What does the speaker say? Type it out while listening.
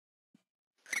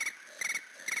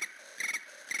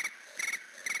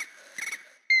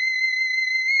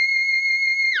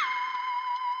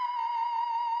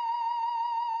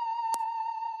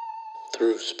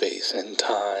Through space and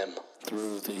time.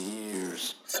 Through the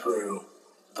years. Through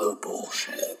the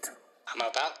bullshit. I'm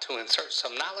about to insert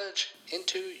some knowledge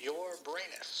into your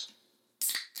brainus.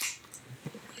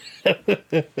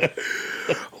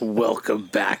 Welcome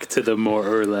back to the More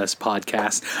or Less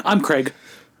podcast. I'm Craig.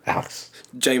 Alex.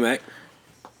 J-Mac.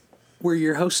 We're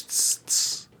your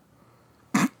hosts.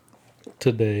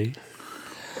 Today.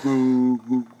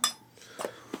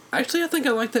 Actually, I think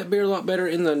I like that beer a lot better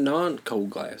in the non-cold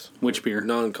glass. Which beer?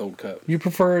 Non-cold cup. You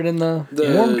prefer it in the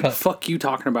warm cup? Fuck you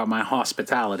talking about my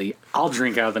hospitality. I'll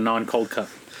drink out of the non-cold cup.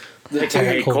 I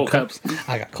got cold cups.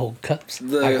 I got cold cups.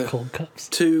 I got cold cups.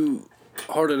 Two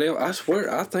Hearted Ale. I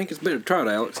swear, I think it's better. Try it,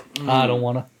 Alex. I don't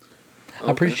want to. I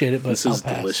appreciate it, but This I'll is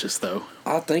pass. delicious, though.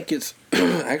 I think it's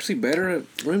actually better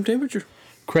at room temperature.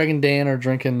 Craig and Dan are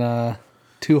drinking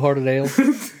two Hearted Ale.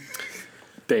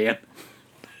 Dan.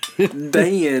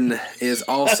 Dan is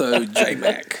also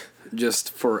J-Mac.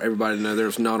 Just for everybody to know,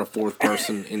 there's not a fourth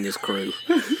person in this crew.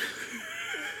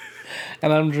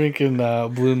 And I'm drinking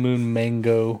Blue Moon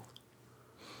Mango.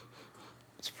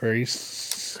 It's very...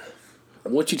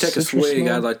 Once you take a Citrus swig,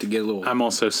 smell? I'd like to get a little... I'm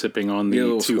also sipping on Get a the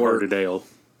little Two squirt. Hearted Ale.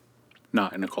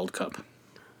 Not in a cold cup.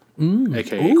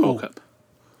 A.K.A. Ooh. cold cup.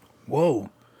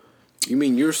 Whoa. You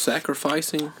mean you're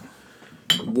sacrificing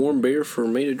warm beer for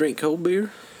me to drink cold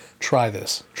beer? Try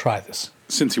this. Try this.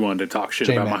 Since you wanted to talk shit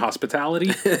J-Mac. about my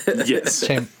hospitality. Yes.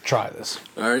 All Try this.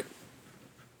 right.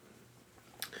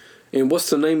 And what's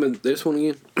the name of this one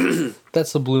again?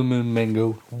 That's the Blue Moon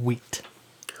Mango Wheat.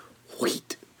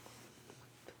 Wheat.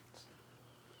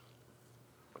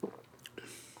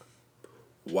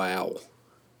 Wow.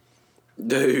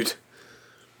 Dude.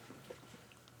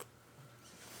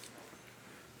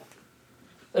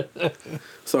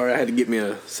 Sorry, I had to get me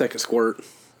a second squirt.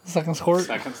 Second squirt.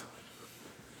 Seconds.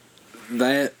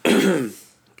 That,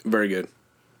 very good.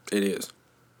 It is.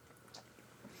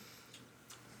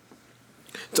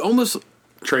 It's almost,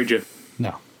 Trade you.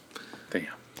 No. Damn.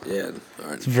 yeah, all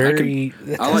right. It's very...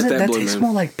 I like that Blue tastes Moon.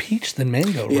 more like peach than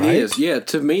mango, It right? is, yeah.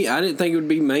 To me, I didn't think it would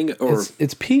be mango, or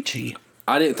It's peachy.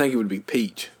 I didn't think it would be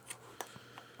peach.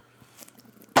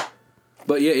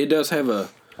 But yeah, it does have a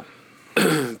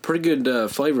pretty good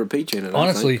flavor of peach in it.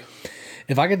 Honestly,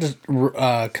 if I could just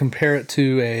compare it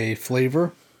to a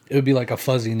flavor, it would be like a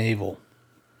fuzzy navel.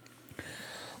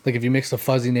 Like if you mixed a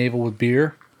fuzzy navel with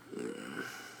beer,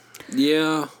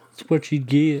 yeah. that's what you'd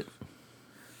get.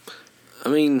 I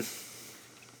mean,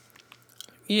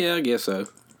 yeah, I guess so.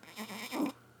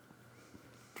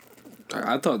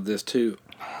 I thought this too.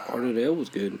 Hearted Ale was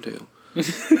good until.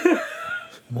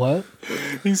 What?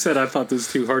 He said, I thought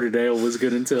this Two Hearted Ale was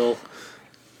good until...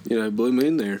 Blue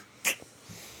Moon there.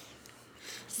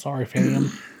 Sorry,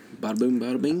 fam. Bada boom,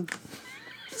 bada bing.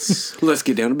 Let's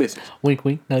get down to business. Wink,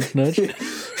 wink, nudge, nudge.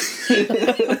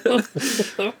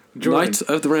 Knights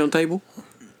of the Round Table.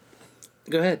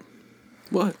 Go ahead.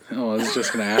 What? Oh, I was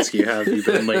just going to ask you, how have you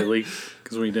been lately?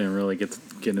 Because we didn't really get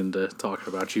into talking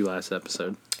about you last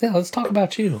episode. Yeah, let's talk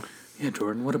about you. Yeah,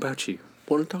 Jordan, what about you?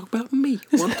 Want to talk about me?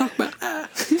 Want to talk about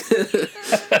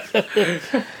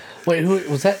Wait, who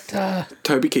was that?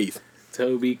 Toby Keith?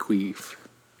 Toby Queef.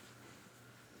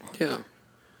 Yeah,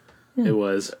 It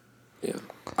was. yeah.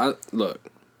 I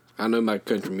know my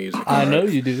country music. I know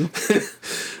you do.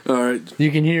 All right,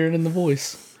 You can hear it in the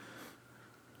voice.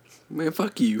 man.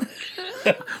 Fuck you.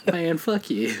 Man, fuck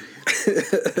you.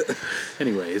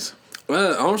 Anyways.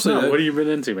 Honestly, No, what have you been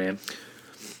into, man?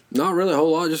 not really a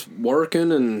whole lot. Just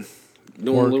working and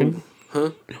doing a little,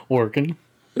 Working.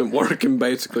 and working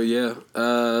basically. Yeah.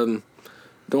 Doing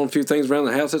a few things around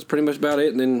the house. That's pretty much about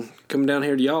it. And then coming down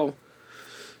here to y'all,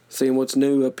 seeing what's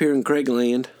new up here in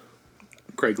Craigland.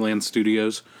 Craigland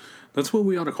Studios. That's what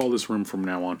we ought to call this room from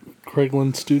now on.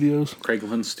 Craigland Studios.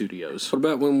 Craigland Studios. What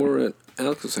about when we're at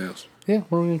Alex's house? Yeah,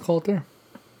 what are we going to call it there?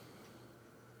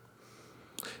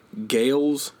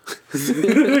 Gales.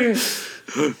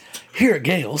 Here at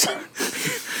Gales.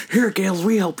 Here at Gales,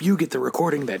 we help you get the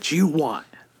recording that you want.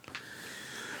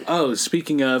 Oh,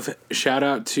 speaking of, shout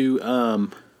out to,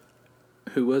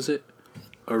 who was it?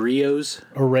 Oreos?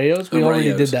 Oreos? We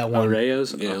already did that one.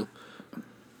 Oreos? Yeah.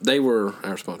 They were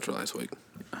our sponsor last week.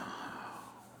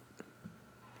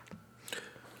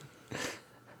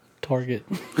 Target.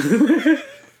 Target.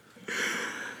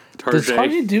 Does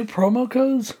Target do promo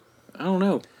codes? I don't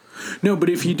know. No, but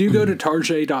if you do go to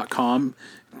target.com,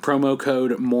 promo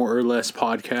code More or Less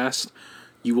Podcast,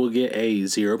 you will get a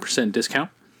 0% discount.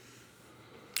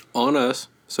 On us,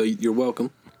 so you're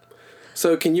welcome.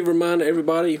 So can you remind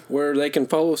everybody where they can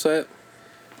follow us at?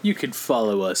 You could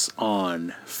follow us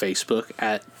on Facebook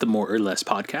at the More or Less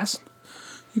Podcast.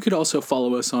 You could also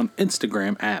follow us on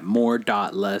Instagram at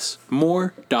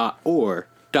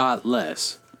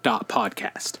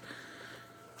more.or.less.podcast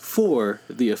for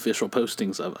the official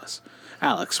postings of us.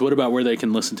 Alex, what about where they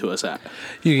can listen to us at?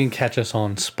 You can catch us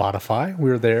on Spotify.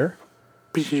 We're there.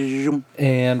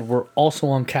 And we're also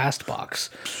on CastBox.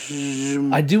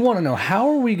 I do want to know, how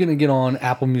are we going to get on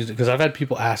Apple Music? Because I've had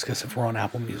people ask us if we're on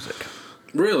Apple Music.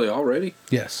 Really? Already?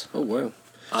 Yes. Oh, wow.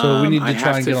 So we need to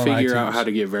try and get on iTunes. I have to figure out how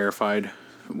to get verified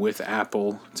with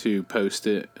Apple to post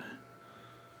it.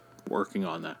 Working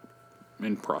on that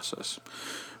in process.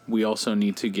 We also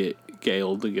need to get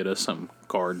Gail to get us some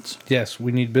cards. Yes,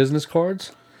 we need business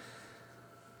cards.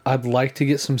 I'd like to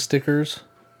get some stickers.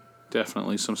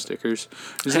 Definitely some stickers.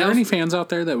 Is there any fans out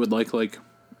there that would like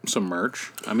some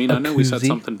merch? I mean, I know we said koozie?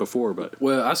 something before, but...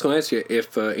 Well, I was going to ask you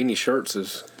if any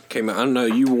shirts came out. I know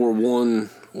you wore one,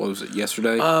 what was it,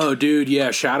 yesterday? Oh, dude,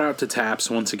 yeah. Shout out to Taps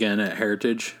once again at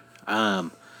Heritage.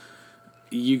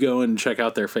 You go and check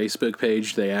out their Facebook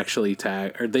page. They actually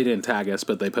they didn't tag us,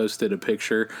 but they posted a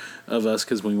picture of us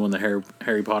because we won the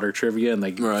Harry Potter trivia, and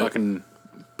they fucking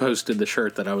posted the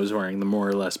shirt that I was wearing, the More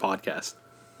or Less podcast.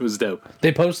 It was dope.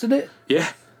 They posted it?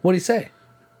 Yeah. What'd he say?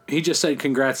 He just said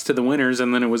congrats to the winners,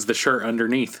 and then it was the shirt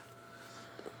underneath.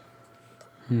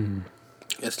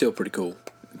 That's still pretty cool.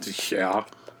 Yeah.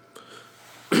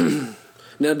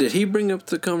 Now, did he bring up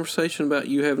the conversation about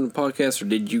you having a podcast, or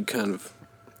did you kind of...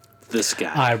 This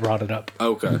guy. I brought it up.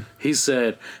 Okay. He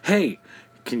said, hey,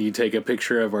 can you take a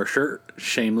picture of our shirt?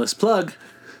 Shameless plug.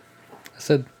 I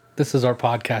said, this is our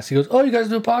podcast. He goes, oh, you guys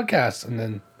do a podcast? And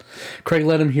then Craig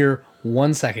let him hear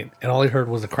 1 second, and all he heard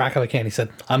was the crack of a can. He said,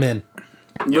 I'm in.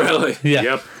 Really? Yeah.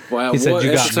 Yep. Wow. He said, what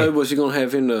 "You got episode me." was he going to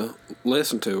have him to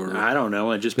listen to? Or? I don't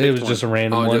know. I just picked It was one. just a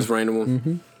random one. Just random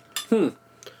one?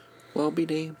 Well, I'll be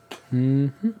damned.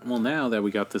 Well, now that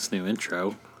we got this new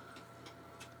intro,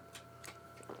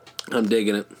 I'm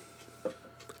digging it.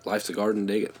 Life's a garden,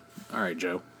 dig it. all right,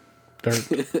 Joe. Dirt.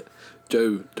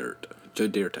 Joe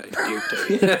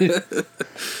Dirte.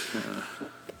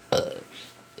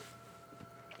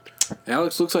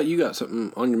 Alex, looks like you got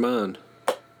something on your mind.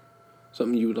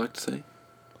 Something you would like to say?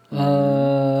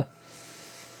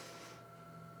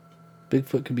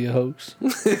 Bigfoot could be a hoax.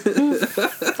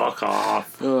 Fuck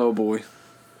off. Oh, boy.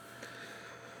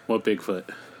 What Bigfoot?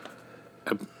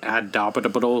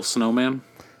 Abominable snowman?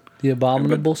 The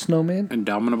abominable snowman?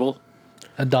 Indomitable?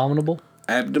 Abominable?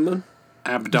 Abdomen?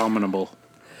 Abdominable.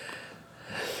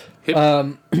 Hip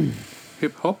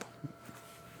hop?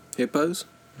 Hippos?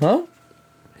 Huh?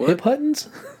 What? Hip Huttons?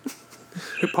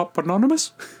 Hip hop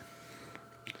anonymous?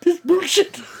 This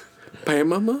bullshit.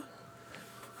 Pamama?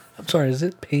 I'm sorry, is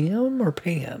it Pam or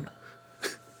Pan?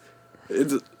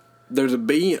 There's a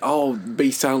B. Oh,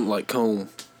 B sound like comb.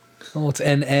 Oh, it's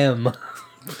NM.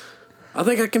 I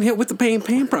think I can help with the pan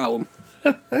problem.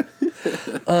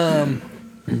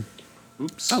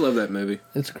 Oops. I love that movie.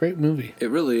 It's a great movie. It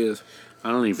really is.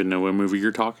 I don't even know what movie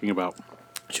you're talking about.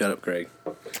 Shut up, Craig.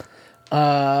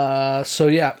 So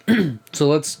yeah. So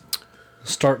let's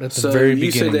start at the So very you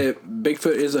beginning. say that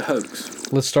Bigfoot is a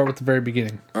hoax. Let's start with the very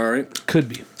beginning. All right. Could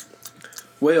be.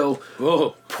 Well,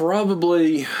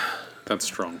 probably That's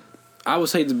strong. I would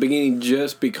say the beginning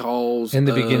just because In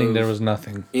the beginning, there was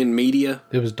nothing. in media.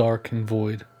 It was dark and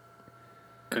void,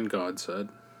 And God said.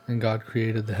 and God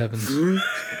created the heavens.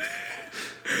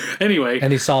 Anyway.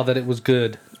 And he saw that it was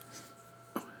good.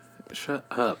 Shut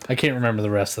up. I can't remember the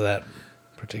rest of that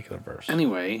particular verse.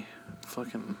 Anyway.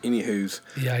 Fucking. Anywho's.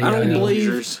 Yeah, I don't know. believe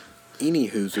Losers. any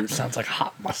Hoosers. Sounds like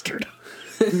hot mustard.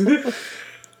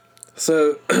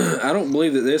 So I don't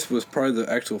believe that this was probably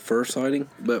the actual first sighting,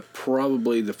 but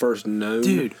probably the first known.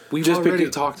 Dude, we've Just already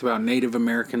because- talked about Native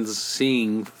Americans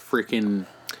seeing freaking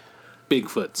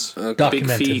Bigfoots. Big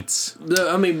Documented. feets.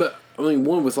 I mean,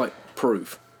 one with like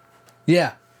proof.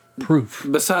 Yeah, proof.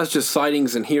 Besides just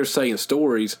sightings and hearsay and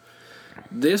stories,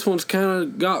 this one's kind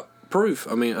of got proof.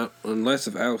 I mean, unless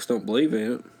if Alex don't believe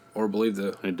in it or believe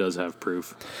It does have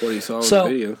proof. what he saw So-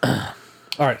 in the video.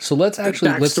 All right, so let's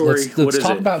actually let's Backstory,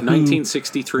 talk about who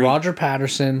 1963. Roger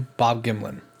Patterson, Bob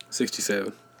Gimlin,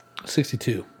 67.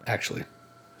 62 actually.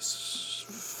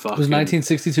 Fucking, It was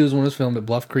 1962 is when it was filmed at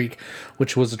Bluff Creek,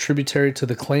 which was a tributary to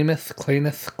the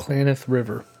Klamath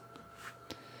River.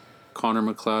 Connor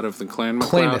McLeod of the Clan McLeod.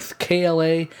 Klamath,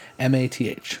 Klamath,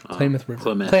 Klamath River,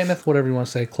 Klamath. Klamath, whatever you want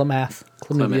to say, Klamath,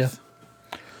 Chlamydia.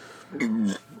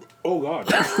 Oh God!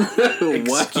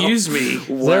 Excuse me.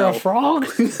 Is there a frog?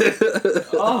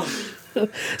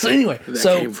 So anyway,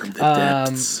 came from the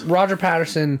depths. Roger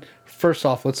Patterson. First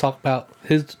off, let's talk about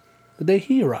the day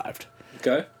he arrived.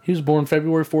 Okay. He was born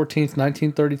February 14th,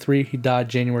 1933. He died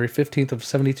January 15th of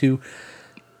 72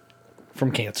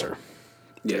 from cancer.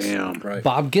 Yes. Damn. Right.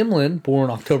 Bob Gimlin,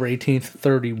 born October 18th,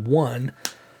 31,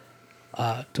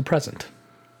 to present.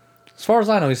 As far as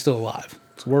I know, he's still alive.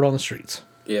 It's word on the streets.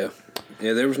 Yeah.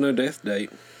 Yeah, there was no death date.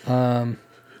 So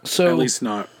At least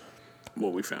not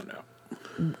what we found out.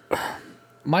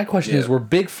 my question is, were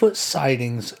Bigfoot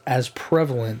sightings as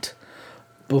prevalent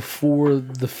before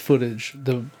the footage,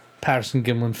 the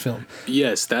Patterson-Gimlin film?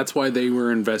 Yes, that's why they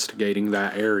were investigating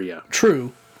that area.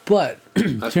 True, but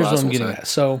here's what what I'm getting at.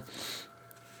 So,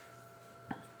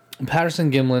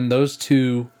 Patterson-Gimlin, those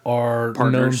two are known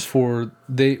Partners. for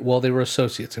they were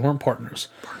associates. They weren't partners.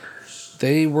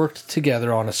 They worked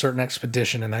together on a certain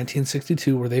expedition in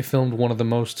 1962 where they filmed one of the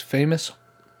most famous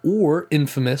or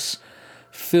infamous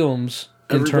films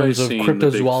in Everybody's terms of seen the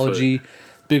cryptozoology.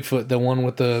 Bigfoot, the one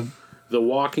with the The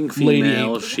walking Lady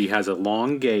female, ape. she has a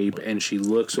long gape and she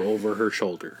looks over her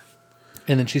shoulder.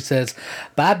 and then she says,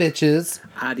 "Bye, bitches,"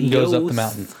 and goes up the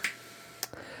mountain.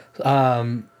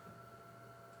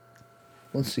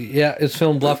 Let's see. Yeah, it's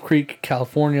filmed Bluff Creek,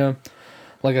 California.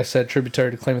 Like I said,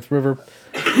 tributary to Klamath River.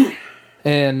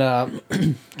 And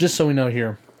just so we know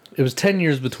here, it was 10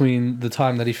 years between the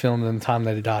time that he filmed and the time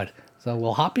that he died. Is that a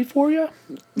little hoppy for you?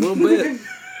 A little bit.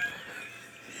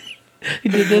 He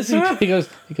did this. He goes,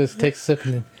 takes a sip,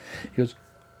 and then he goes,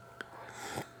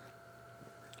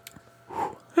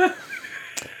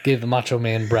 gave the Macho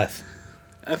Man breath.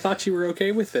 I thought you were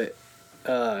okay with it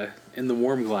in the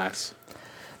warm glass.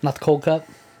 Not the cold cup.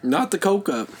 Not the cold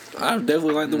cup. I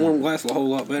definitely like the warm glass a whole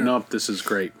lot better. Nope, this is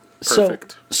great.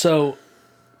 Perfect. So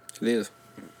It is.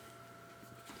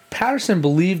 Patterson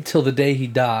believed till the day he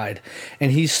died,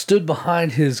 and he stood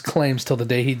behind his claims till the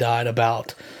day he died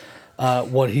about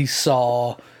what he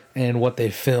saw and what they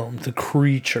filmed. The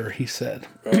creature, he said.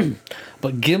 Right.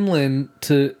 But Gimlin,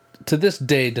 to this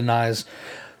day, denies.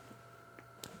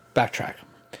 Backtrack.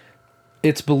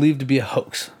 It's believed to be a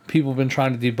hoax. People have been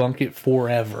trying to debunk it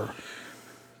forever.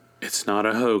 It's not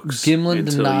a hoax. Gimlin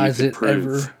until denies you it can prove.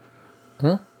 ever.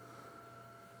 Huh?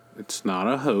 It's not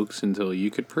a hoax until you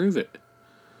could prove it.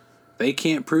 They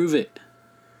can't prove it.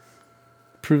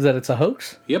 Prove that it's a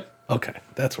hoax? Yep. Okay,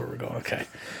 that's where we're going. Okay.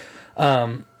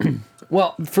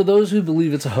 Well, for those who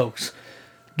believe it's a hoax,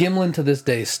 Gimlin to this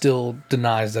day still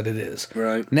denies that it is.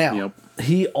 Right. Now, Yep.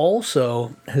 he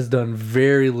also has done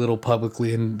very little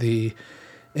publicly in the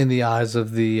eyes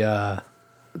of the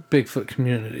Bigfoot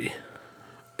community.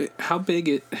 How big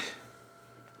it...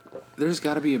 There's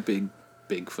got to be a big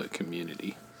Bigfoot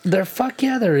community. There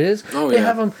is. Oh, they yeah.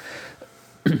 have them.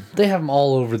 They have them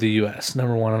all over the U.S.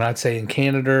 Number one, and I'd say in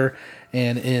Canada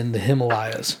and in the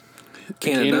Himalayas.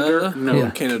 Canada? No. Yeah.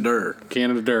 Canada.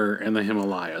 Canada and the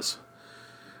Himalayas.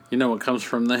 You know what comes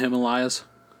from the Himalayas?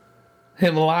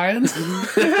 Himalayans.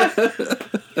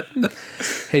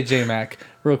 Hey, J-Mac,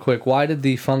 real quick, why did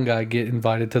the fungi get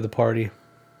invited to the party?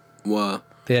 Why?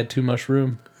 They had too much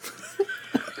room.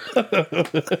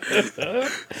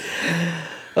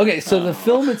 Okay, so the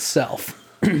film itself,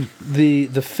 the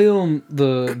film,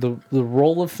 the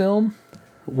roll of film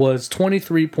was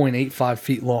 23.85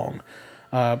 feet long,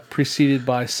 preceded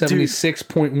by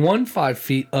 76.15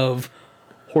 feet of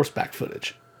horseback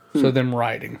footage. So them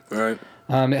riding. Right.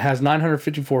 It has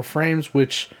 954 frames,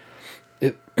 which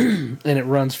it and it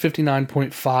runs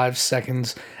 59.5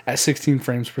 seconds at 16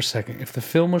 frames per second. If the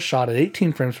film was shot at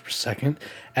 18 frames per second,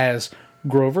 as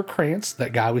Grover Krantz,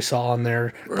 that guy we saw on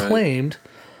there, claimed,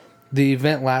 the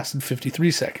event lasted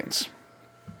 53 seconds.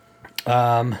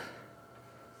 Oh,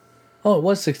 it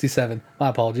was 67. My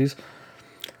apologies.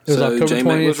 It was So October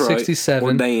J-Mac 20th, was right. 67.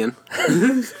 Or Dan.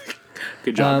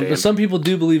 Good job, Dan. But some people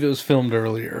do believe it was filmed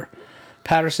earlier.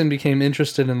 Patterson became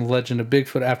interested in the legend of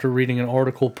Bigfoot after reading an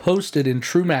article posted in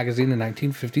True magazine in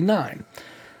 1959.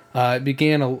 It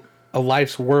began a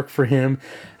life's work for him,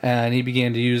 and he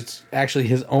began to use actually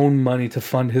his own money to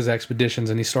fund his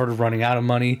expeditions, and he started running out of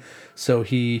money, so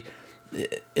it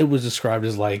was described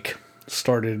as like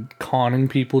started conning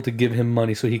people to give him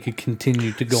money so he could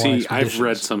continue to go on expeditions. I've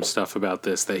read some stuff about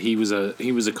this, that he was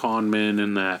a con man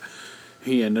and that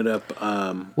he ended up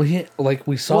Well, he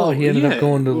ended up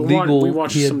going to legal. We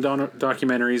watched some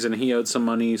documentaries, and he owed some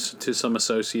money to some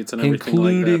associates and everything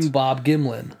including like that. Bob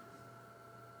Gimlin.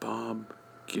 Bob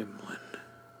Gimlin.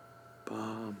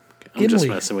 I'm Gimli. just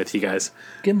messing with you guys.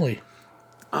 Gimli.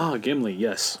 Ah, Gimli,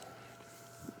 yes.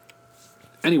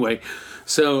 Anyway,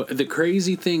 so the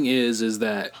crazy thing is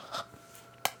that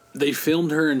they filmed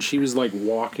her and she was like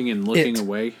walking and looking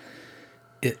away.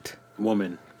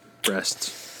 Woman.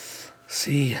 Breasts.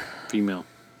 See, Female.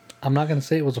 I'm not going to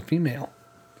say it was a female.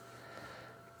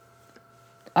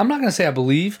 I'm not going to say I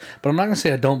believe, but I'm not going to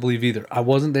say I don't believe either. I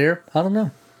wasn't there. I don't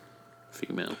know.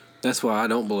 Female. That's why I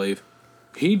don't believe.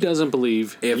 He doesn't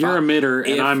believe. If You're a emitter,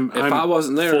 and if I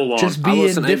wasn't there, full on. Just I be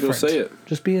wasn't able to indifferent. see it.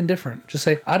 Just be indifferent. Just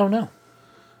say, I don't know.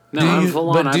 No, I'm full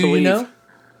on. I do believe. you know?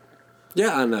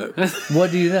 Yeah, I know.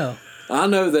 What do you know? I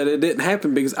know that it didn't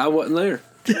happen because I wasn't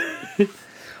there.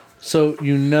 So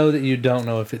you know that you don't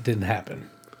know if it didn't happen.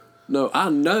 No, I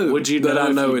know. Would you that know I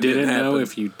if know you it didn't happen. know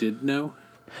if you did know?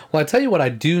 Well, I tell you what I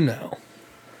do know.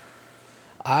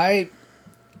 I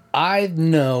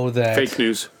know that Fake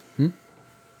news.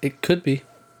 it could be.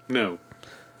 No.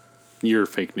 You're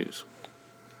fake news.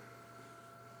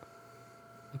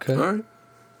 Okay. All right.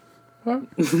 No,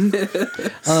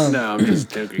 I'm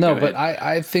just joking. No, Go but ahead.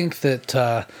 I think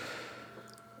that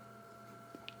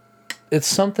it's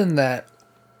something that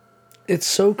it's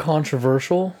so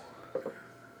controversial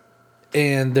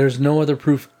and there's no other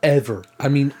proof ever. I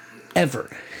mean, ever.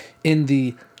 In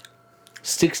the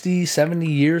 60, 70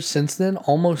 years since then,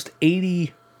 almost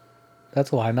 80,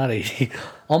 that's a lie, not 80,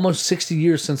 almost 60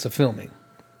 years since the filming.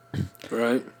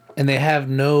 Right. And they have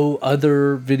no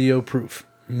other video proof.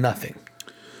 Nothing.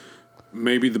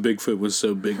 Maybe the Bigfoot was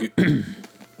so big.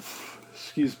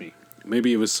 Excuse me.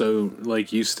 Maybe it was so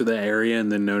used to the area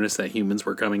and then noticed that humans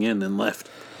were coming in and left.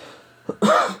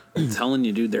 I'm telling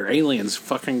you, dude, they're aliens.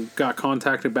 Fucking got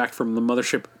contacted back from the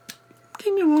mothership.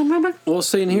 Well,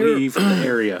 seeing here, Leave the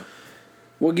area.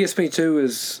 what gets me too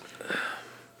is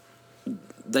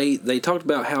they talked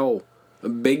about how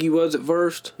big he was at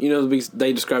first. You know,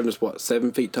 they described him as what,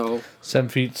 7 feet tall, 7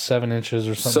 feet 7 inches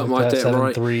or something, like that,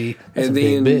 7'3". That's and a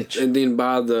then big bitch. and then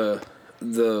by the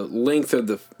length of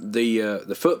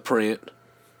the footprint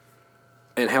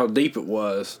and how deep it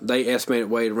was, they estimated it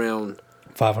weighed around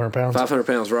 500 pounds. 500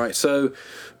 pounds, right? So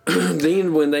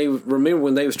then when they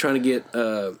was trying to get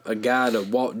a guy to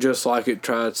walk just like it,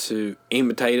 try to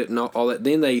imitate it and all that,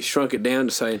 then they shrunk it down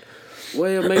to saying,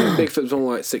 well, maybe Bigfoot's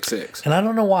only like 6'6". And I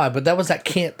don't know why, but that was that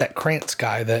Krantz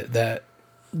guy that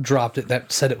dropped it,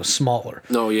 that said it was smaller.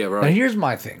 No, yeah, right. Now here's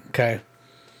my thing, okay?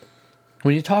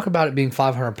 When you talk about it being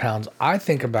 500 pounds, I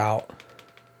think about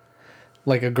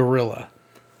like a gorilla,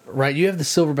 right? You have the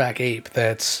silverback ape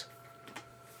that's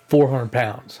 400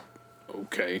 pounds.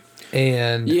 Okay.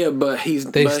 And Yeah, but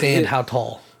they stand how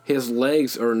tall? His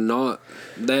legs are not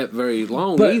that very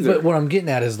long But either. what I'm getting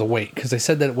at is the weight, because they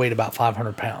said that it weighed about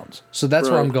 500 pounds. So that's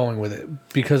where Right. I'm going with it,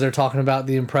 because they're talking about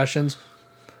the impressions.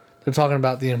 They're talking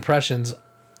about the impressions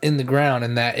in the ground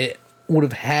and that it would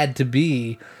have had to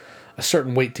be a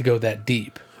certain weight to go that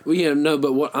deep. Well, yeah, no,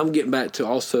 but what I'm getting back to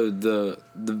also the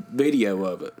video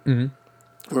of it.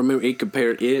 Mm-hmm. Remember, he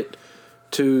compared it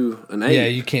to an ape. Yeah,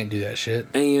 you can't do that shit.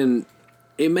 And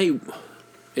it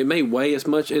may weigh as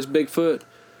much as Bigfoot,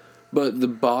 but the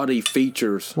body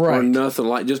features are Right. nothing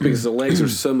like, just because the legs are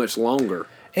so much longer.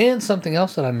 And something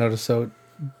else that I noticed, though,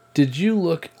 did you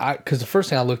look... Because the first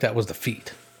thing I looked at was the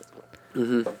feet.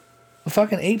 Mm-hmm. The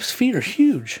fucking ape's feet are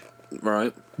huge.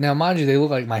 Right. Now, mind you, they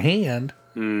look like my hand.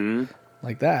 Mm-hmm.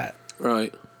 Like that.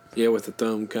 Right. Yeah, with the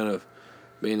thumb kind of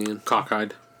being in.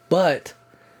 Cockeyed. But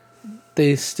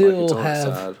they still Like it's on its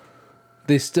have... side.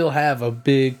 They still have a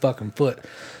big fucking foot.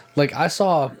 Like, I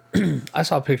saw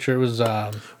a picture. It was...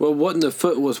 Well, wasn't the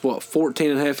foot was,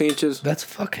 14 and a half inches? That's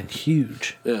fucking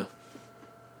huge. Yeah.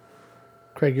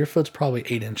 Craig, your foot's probably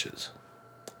 8 inches.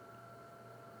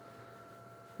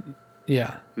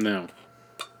 Yeah. No.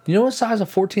 You know what size a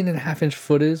 14.5-inch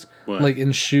foot is? What? Like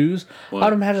in shoes? What?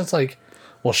 I'd imagine it's like,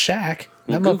 well, Shaq,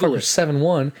 Well, that Google motherfucker's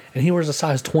 7'1", and he wears a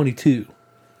size 22.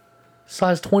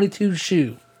 Size 22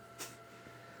 shoe.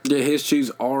 Yeah, his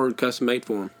shoes are custom made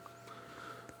for him.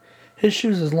 His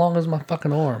shoe's as long as my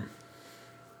fucking arm.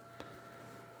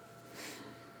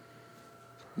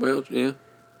 Well, yeah.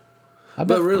 I bet.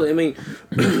 But really, I mean,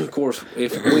 of course,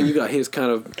 when you got his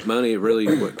kind of money, it really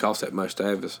wouldn't cost that much to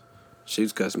have his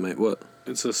shoes custom made. What?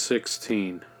 It's a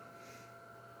 16.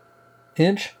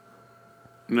 Inch?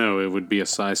 No, it would be a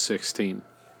size 16.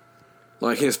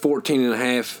 Like his 14 and a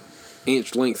half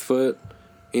inch length foot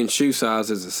in shoe size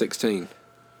is a 16.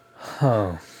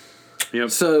 Oh.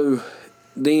 Yep. So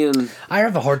then... I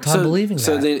have a hard time believing that.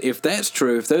 So then if that's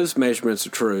true, if those measurements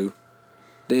are true,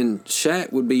 then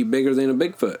Shaq would be bigger than a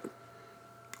Bigfoot.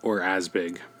 Or as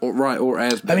big. Or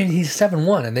as big. I mean, he's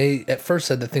 7'1", and they at first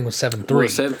said the thing was 7'3". Well,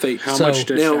 7 feet. How So- much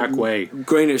does Now, Shaq weigh?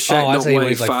 Granted, Shaq I'd don't say he weigh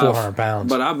weighs like 400 pounds.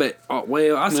 But I bet...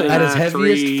 well, I say... At his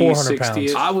heaviest, 400 pounds.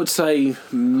 360-ish. I would say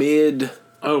mid...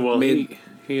 Oh, well, mid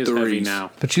he is heavy threes. now.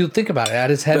 But you think about it,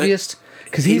 at his heaviest,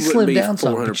 because he he's wouldn't slimmed be down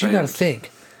some. 400 But you got to pounds.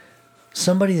 think,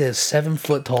 somebody that's 7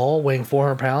 foot tall, weighing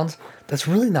 400 pounds, that's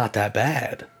really not that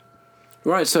bad.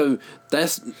 Right, so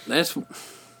that's...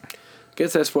 I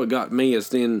guess that's what got me is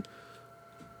then...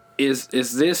 Is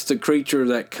this the creature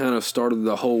that kind of started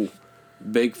the whole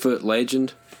Bigfoot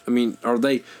legend? I mean,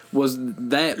 was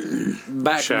that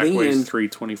back Shaq weighs then?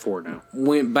 324 now.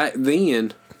 When back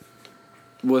then,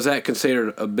 was that considered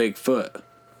a Bigfoot?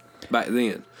 Back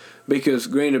then, because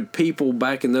granted, people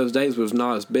back in those days was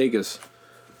not as big as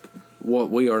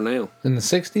what we are now. In the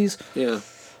 60s? Yeah.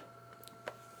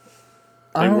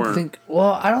 I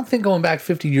don't think going back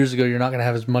 50 years ago, you're not going to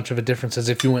have as much of a difference as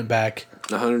if you went back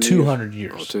 200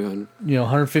 years. Oh, 200.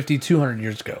 150, 200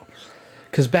 years ago.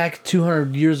 Because back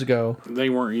 200 years ago... They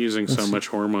weren't using so much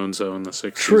hormones, though, in the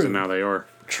 60s, True. and now they are.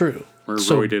 True. We're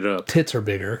so roided up. Tits are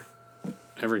bigger.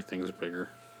 Everything's bigger.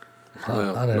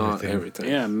 Well, not everything.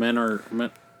 Yeah, men are...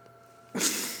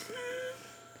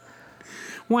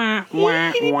 Wah,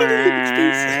 wah,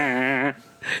 wah.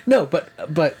 No, but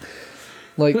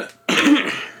like...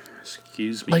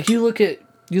 Excuse me. Like, you look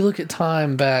at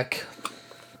time back...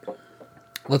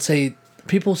 Let's say...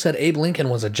 People said Abe Lincoln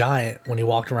was a giant when he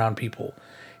walked around people.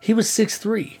 He was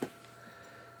 6'3".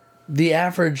 The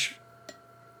average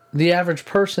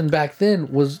person back then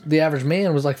the average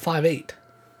man was like 5'8".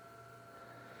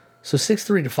 So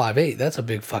 6'3" to 5'8", that's a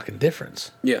big fucking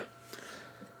difference. Yeah.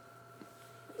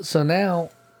 So now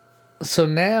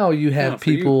you have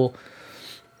people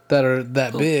that are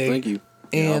that big. Thank you.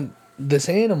 And this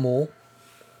animal,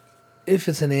 if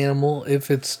it's an animal, if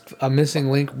it's a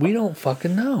missing link, we don't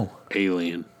fucking know.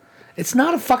 Alien. It's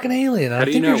not a fucking alien. I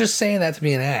think know? you're just saying that to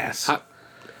be an ass.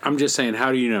 I'm just saying,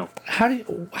 how do you know? How do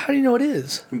you know it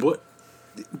is? What?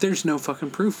 There's no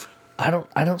fucking proof. I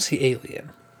don't see alien.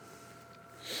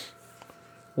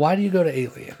 Why do you go to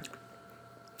alien?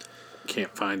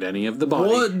 Can't find any of the body.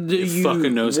 What do you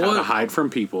fucking knows how to hide from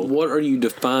people? What are you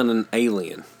defining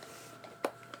alien?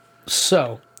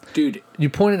 So, dude, you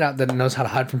pointed out that it knows how to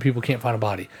hide from people, can't find a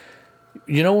body.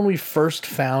 You know when we first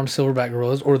found silverback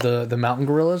gorillas or the mountain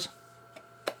gorillas?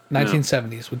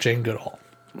 1970s with Jane Goodall.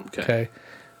 Okay.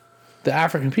 The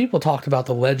African people talked about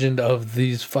the legend of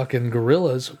these fucking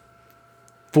gorillas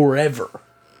forever.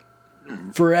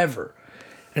 Forever.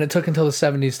 And it took until the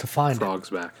 70s to find Frog's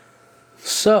back.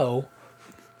 So,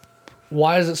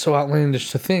 why is it so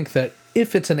outlandish to think that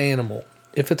if it's an animal,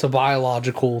 if it's a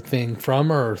biological thing from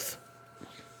Earth,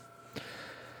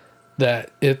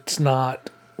 that it's not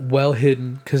well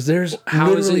hidden? Because there's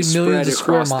how is literally it millions of spread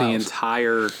square across miles. the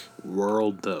entire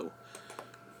world, though?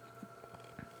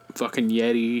 Fucking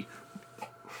Yeti.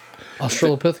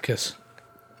 Australopithecus.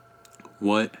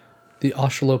 What? The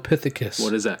Australopithecus.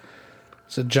 What is that?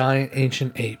 It's a giant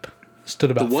ancient ape.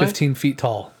 Stood about 15 feet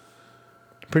tall.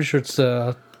 Pretty sure it's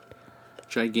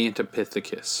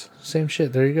Gigantopithecus. same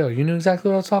shit. There you go. You knew exactly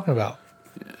what I was talking about.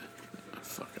 Yeah.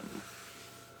 Fucking.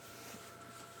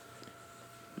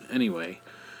 Anyway.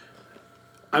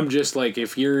 I'm just like,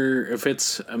 if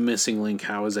it's a missing link,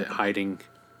 how is it hiding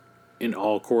in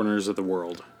all corners of the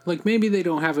world? Like, maybe they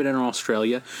don't have it in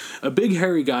Australia. A big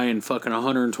hairy guy in fucking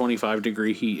 125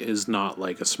 degree heat is not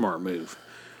like a smart move.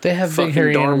 They have Fucking big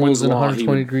hairy Darwin's animals in Law,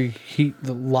 120 degree heat.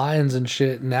 The lions and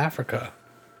shit in Africa.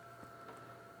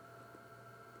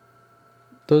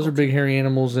 Those are big hairy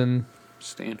animals in...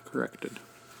 Stand corrected.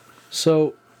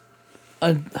 So,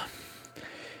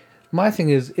 my thing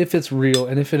is, if it's real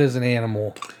and if it is an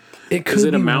animal, it could be... Is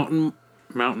it a mountain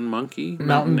monkey?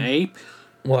 Mountain ape?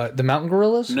 What, the mountain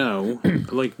gorillas? No.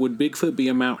 Like, would Bigfoot be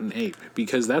a mountain ape?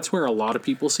 Because that's where a lot of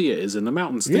people see it, is in the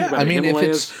mountains. Think about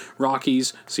Himalayas,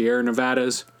 Rockies, Sierra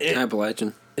Nevadas.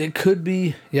 Appalachian. It could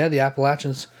be, the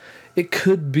Appalachians. It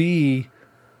could be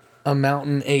a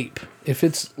mountain ape. If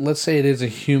it's, let's say it is a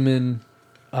human,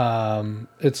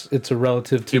 it's a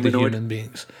relative to Humanoid? the human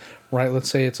beings, right?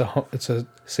 Let's say it's a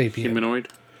sapien. Humanoid?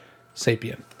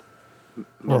 Sapien.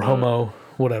 Or homo,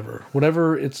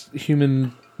 whatever it's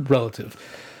human relative.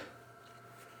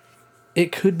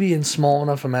 It could be in small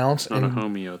enough amounts Not and a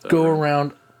homeo, though.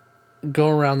 go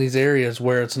around these areas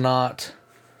where it's not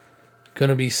going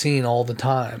to be seen all the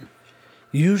time.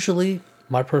 Usually,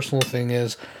 my personal thing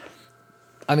is,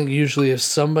 I think usually if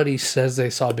somebody says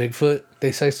they saw Bigfoot,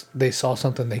 they say they saw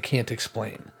something they can't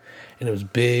explain. And it was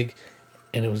big,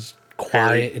 and it was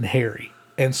quiet and hairy.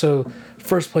 And so,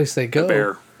 first place they go... A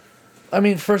bear. I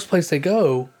mean, first place they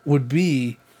go would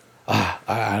be,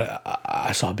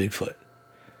 I saw Bigfoot.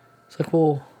 It's like,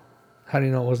 well, how do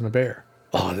you know it wasn't a bear?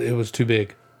 Oh, it was too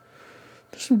big.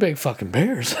 There's some big fucking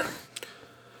bears.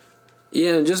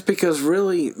 Yeah, and just because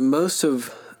really most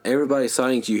of everybody's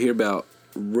sightings you hear about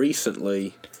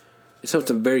recently is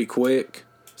something very quick.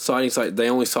 Sightings like they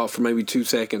only saw it for maybe 2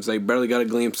 seconds. They barely got a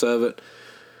glimpse of it.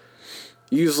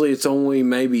 Usually it's only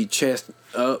maybe chest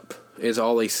up is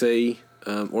all they see.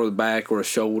 or the back or a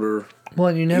shoulder. Well,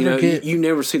 and you never get... You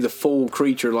never see the full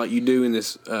creature like you do in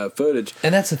this footage.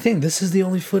 And that's the thing. This is the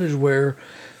only footage where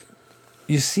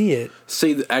you see it.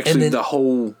 See, the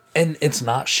whole... And it's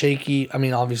not shaky. I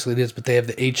mean, obviously it is, but they have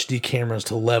the HD cameras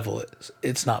to level it.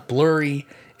 It's not blurry.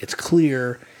 It's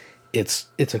clear. It's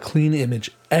a clean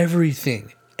image.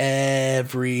 Everything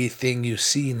you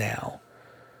see now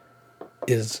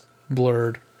is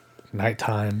blurred,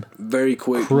 nighttime, very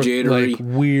quick, jittery, like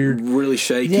weird, really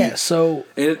shaky. Yeah, so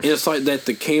and it's like that.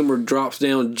 The camera drops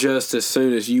down just as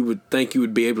soon as you would think you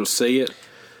would be able to see it.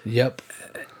 Yep.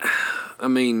 I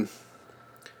mean,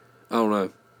 I don't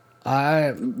know.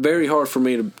 Very hard for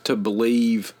me to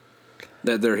believe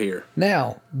that they're here.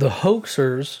 Now, the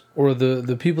hoaxers or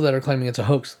the people that are claiming it's a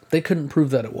hoax, they couldn't prove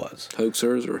that it was.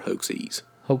 Hoaxers or hoaxies?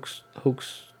 Hoax.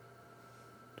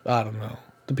 I don't know.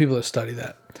 The people that study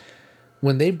that.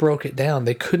 When they broke it down,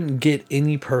 they couldn't get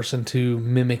any person to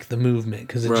mimic the movement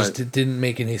because it didn't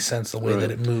make any sense the way that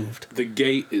it moved. The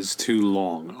gait is too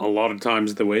long. A lot of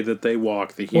times, the way that they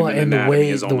walk, the human anatomy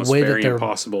is almost very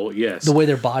impossible. Yes, the way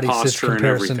their body sits in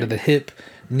comparison to the hip,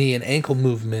 knee, and ankle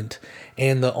movement,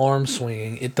 and the arm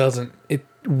swinging, it doesn't.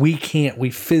 We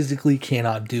physically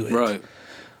cannot do it. Right.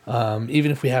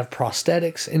 Even if we have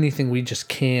prosthetics, anything, we just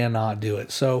cannot do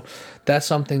it. So that's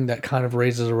something that kind of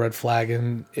raises a red flag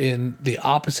in the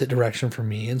opposite direction for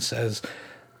me and says,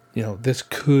 this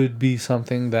could be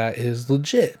something that is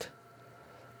legit.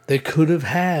 They could have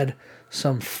had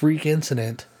some freak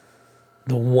incident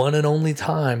the one and only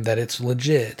time that it's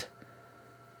legit.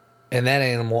 And that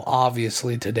animal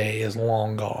obviously today is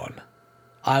long gone.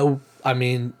 I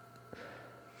mean...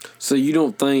 So you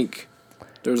don't think...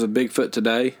 There's a Bigfoot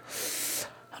today?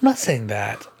 I'm not saying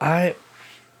that. I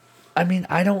mean,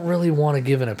 I don't really want to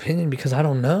give an opinion because I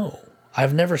don't know.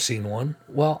 I've never seen one.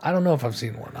 Well, I don't know if I've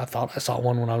seen one. I thought I saw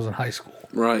one when I was in high school.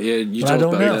 Right, yeah. You talked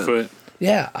about Bigfoot.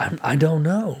 Yeah, I don't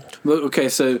know. Okay,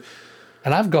 so...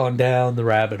 And I've gone down the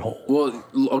rabbit hole. Well,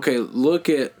 okay, look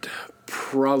at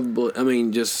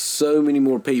just so many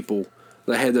more people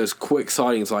that had those quick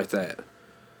sightings like that.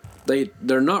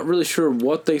 They're not really sure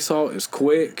what they saw. It was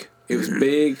quick. It was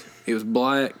big. It was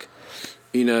black.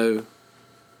 And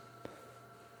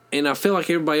I feel like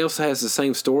everybody else has the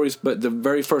same stories, but the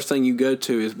very first thing you go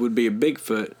to would be a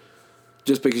Bigfoot,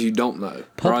 just because you don't know.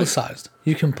 Publicized. Right?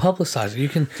 You can publicize it. You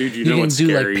can. Dude, you can do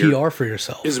like PR for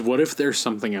yourself. What if there's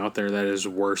something out there that is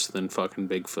worse than fucking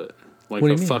Bigfoot? Like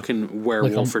a fucking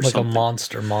werewolf or something. Like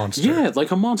a monster. Yeah,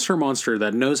 like a monster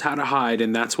that knows how to hide,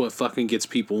 and that's what fucking gets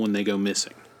people when they go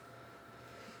missing.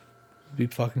 Be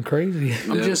fucking crazy.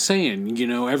 I'm just saying,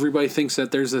 everybody thinks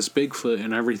that there's this Bigfoot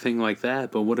and everything like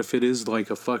that, but what if it is like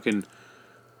a fucking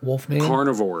Wolfman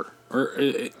carnivore, or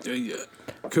it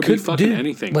could be fucking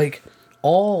anything. Like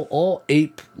all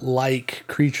ape-like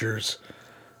creatures,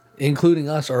 including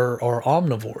us, are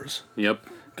omnivores. Yep.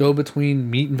 Go between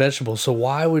meat and vegetables. So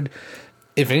why would,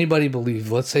 if anybody believed,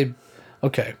 let's say,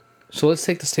 okay, so let's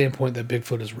take the standpoint that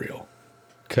Bigfoot is real.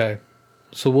 Okay,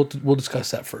 so we'll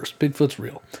discuss that first. Bigfoot's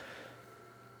real.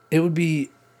 It would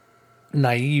be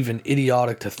naive and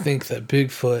idiotic to think that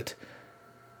Bigfoot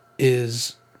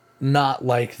is not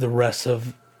like the rest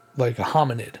of like a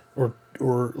hominid or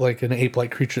like an ape-like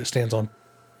creature that stands on,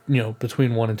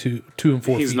 between 1 and 2 and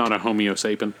 4 feet. He's not a Homo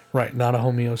sapien. Right, not a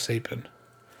Homo sapien.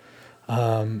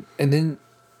 And then,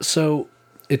 so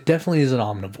it definitely is an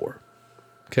omnivore.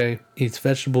 Okay, eats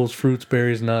vegetables, fruits,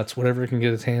 berries, nuts, whatever it can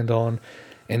get its hand on,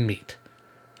 and meat.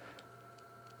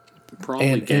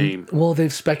 Probably game. Well,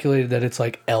 they've speculated that it's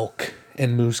like elk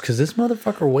and moose because this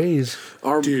motherfucker weighs.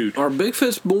 Are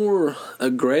Bigfoots more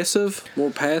aggressive,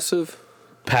 more passive?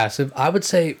 Passive, I would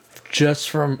say, just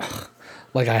from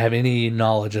like I have any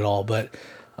knowledge at all, but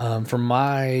from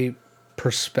my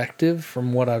perspective,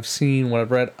 from what I've seen, what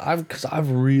I've read, because I've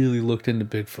really looked into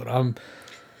Bigfoot.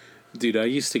 Dude, I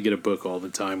used to get a book all the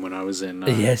time when I was in.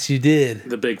 Yes, you did.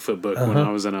 The Bigfoot book when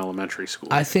I was in elementary school.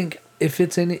 I think if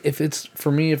it's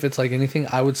like anything,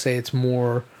 I would say it's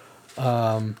more.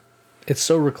 It's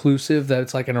so reclusive that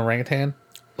it's like an orangutan.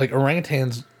 Like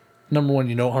orangutans, number one,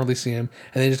 you don't hardly see them,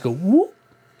 and they just go whoop,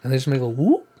 and they just make a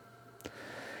whoop,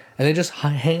 and they just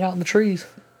hang out in the trees,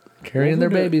 carrying their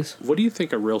babies. What do you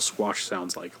think a real squash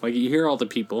sounds like? Like you hear all the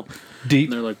people deep,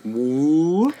 and they're like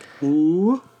woo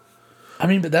woo. I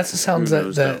mean, but that's the sounds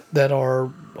that our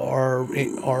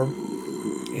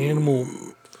animal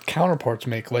counterparts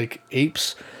make, like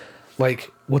apes.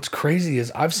 Like what's crazy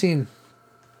is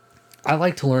I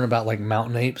like to learn about like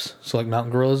mountain apes, so like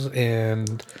mountain gorillas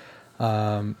and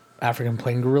African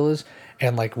plain gorillas,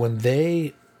 and like when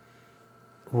they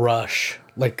rush,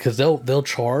 like because they'll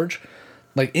charge,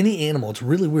 like any animal, it's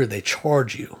really weird. They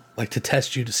charge you, like to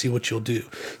test you to see what you'll do.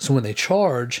 So when they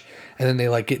charge and then they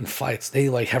like get in fights, they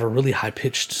like have a really high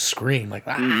pitched scream, like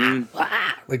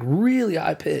like really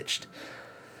high pitched.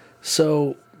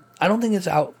 So I don't think it's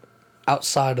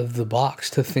outside of the box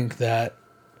to think that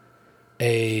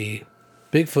a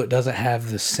Bigfoot doesn't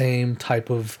have the same type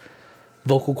of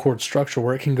vocal cord structure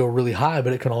where it can go really high,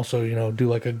 but it can also, you know, do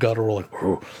like a guttural,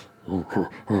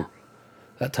 like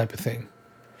that type of thing.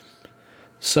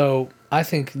 So I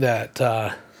think that,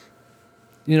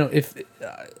 you know, if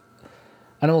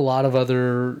I know a lot of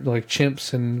other like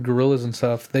chimps and gorillas and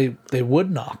stuff, they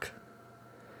would knock.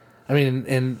 I mean,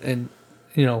 and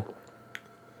you know.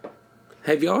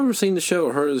 Have y'all ever seen the show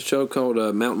or heard of the show called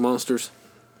Mountain Monsters?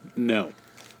 No.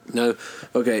 No?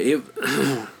 Okay.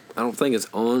 I don't think it's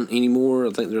on anymore. I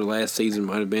think their last season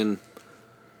might have been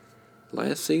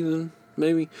last season,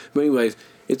 maybe. But anyways,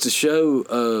 it's a show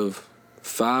of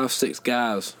 5-6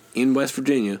 guys in West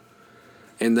Virginia,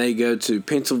 and they go to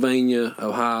Pennsylvania,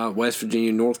 Ohio, West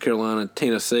Virginia, North Carolina,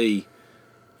 Tennessee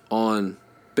on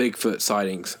Bigfoot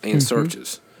sightings and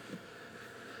searches.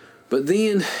 But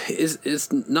then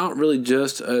it's not really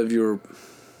just of your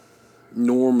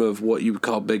norm of what you would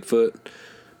call Bigfoot,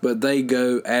 but they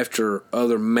go after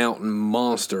other mountain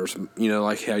monsters, you know,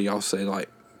 like how y'all say, like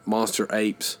monster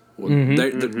apes. Well,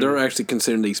 they're actually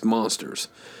considered these monsters.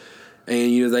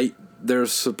 And, you know,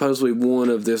 there's supposedly one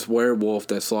of this werewolf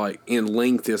that's like in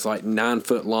length is like 9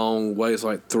 foot long, weighs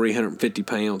like 350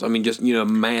 pounds. I mean, just, you know,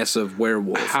 massive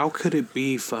werewolf. How could it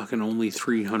be fucking only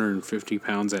 350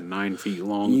 pounds at 9 feet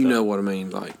long? You know what I mean?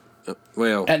 Like,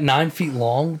 well, At 9 feet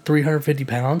long, 350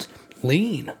 pounds,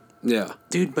 lean. yeah.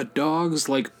 Dude, but dogs,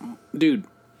 like, dude,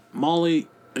 Molly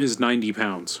is 90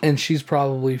 pounds. And she's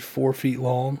probably 4 feet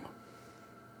long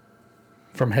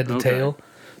from head to tail.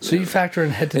 So you factor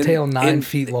in head to tail 9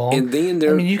 feet long. And then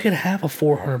I mean, you can have a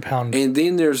 400 pound. And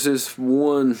then there's this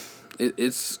one.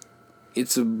 It's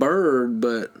a bird,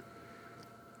 but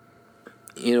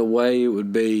in a way, it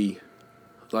would be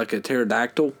like a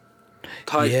pterodactyl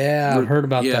type. Yeah, I've heard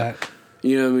about that.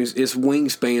 You know, I mean, its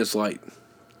wingspan's like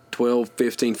 12,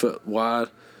 15 foot wide.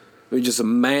 I mean, just a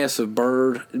massive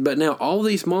bird. But now all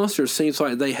these monsters seems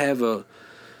like they have a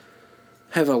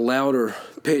louder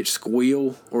pitch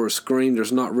squeal or a scream.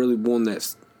 There's not really one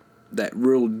that's that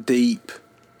real deep,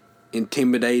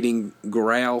 intimidating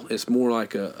growl. It's more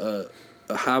like a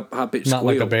high pitched squeal. Not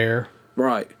like a bear.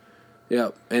 Right. Yeah.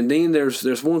 And then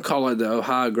there's one called like the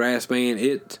Ohio Grass Man.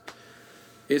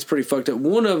 It's pretty fucked up.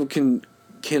 One of them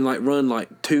can like run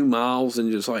like 2 miles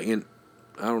and just like in,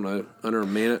 I don't know, under a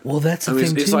minute. Well, that's the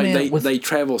thing it's too, like man. they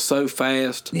travel so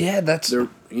fast. Yeah, that's They're,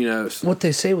 you know, what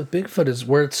they say with Bigfoot is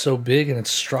where it's so big and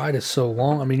its stride is so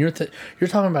long. I mean, you're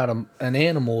talking about an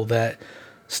animal that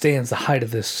stands the height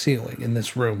of this ceiling in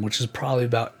this room, which is probably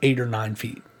about 8 or 9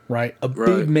 feet, right? A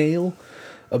big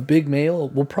male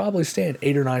will probably stand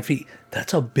 8 or 9 feet.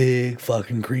 That's a big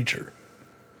fucking creature.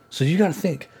 So you got to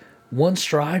think, one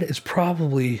stride is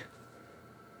probably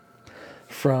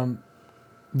from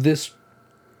this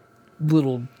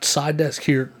little side desk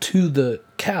here to the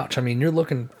couch. I mean, you're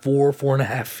looking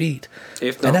 4.5 feet.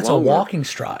 If not and that's longer. a walking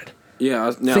stride.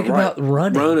 Yeah, now Think about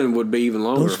running. Running would be even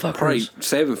longer. Those fuckers- Probably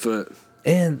 7 foot.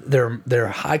 And they're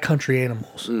high country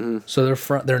animals. Mm-hmm. So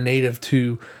they're native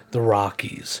to the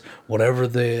Rockies, whatever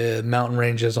the mountain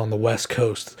range is on the West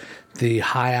Coast, the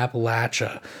high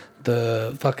Appalachia,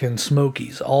 the fucking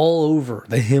Smokies, all over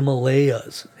the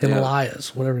Himalayas,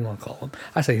 whatever you want to call them.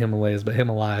 I say Himalayas, but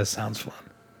Himalayas sounds fun.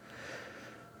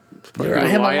 You're a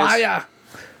Himalaya.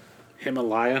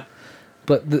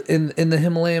 But in the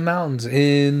Himalayan mountains,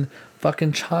 in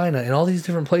fucking China, and all these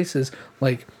different places,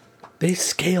 like, they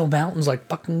scale mountains like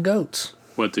fucking goats.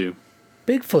 What do?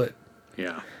 Bigfoot.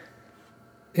 Yeah.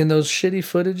 In those shitty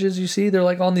footages you see, they're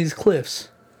like on these cliffs.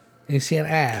 And you see an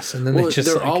ass, and then They're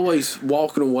like, always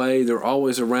walking away. They're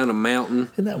always around a mountain.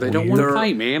 Isn't that They weird? don't want to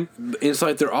fight, man. It's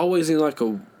like they're always in like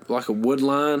a wood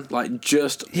line, like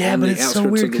just Yeah, on but the it's outskirts so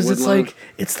weird of the because wood it's line. like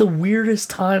it's the weirdest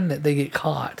time that they get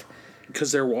caught.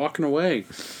 Because they're walking away.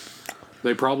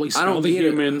 They probably I don't smell the get it.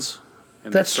 humans.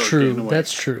 And they That's start getting true. away.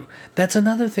 That's true. That's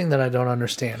another thing that I don't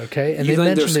understand. Okay, and You they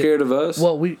think they're mentioned scared of us?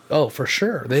 Well, for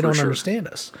sure, they don't sure. understand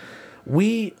us.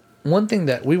 One thing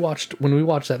that we watched when we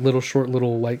watched that short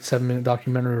like 7-minute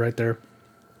documentary right there.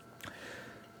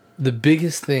 The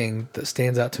biggest thing that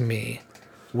stands out to me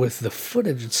with the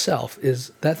footage itself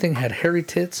is that thing had hairy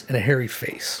tits and a hairy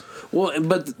face. Well,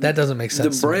 but That doesn't make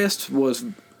sense. the breast was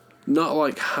not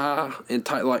like high and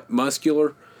tight, like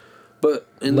muscular, but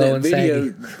in Low that and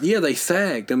video, yeah, they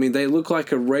sagged. I mean, they look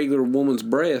like a regular woman's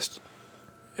breast.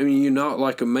 I mean, you're not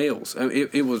like a male's. I mean,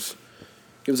 it was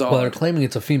It was odd. Well, they're claiming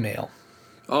it's a female.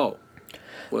 Oh.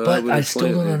 Well, But would I explain still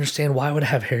it don't then. understand why would it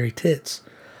have hairy tits.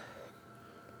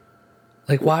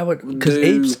 Like, why would... Because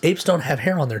Do- apes don't have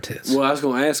hair on their tits. Well, I was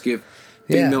going to ask if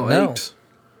Yeah, female no. apes.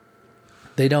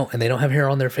 They don't. And they don't have hair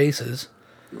on their faces.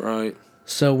 Right.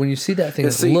 So when you see that thing,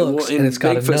 And it see, looks, and it's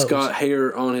got a Bigfoot's nose. got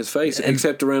hair on his face,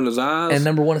 except around his eyes. And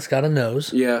number one, it's got a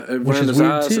nose. yeah, which around is his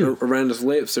weird, eyes, too. around his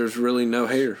lips, there's really no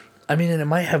hair. I mean, and it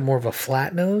might have more of a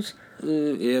flat nose,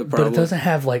 Yeah, probably. but it doesn't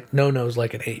have, like, no nose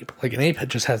like an ape. Like, an ape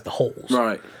just has the holes.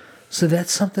 Right. So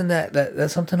that's something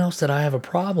that's something else that I have a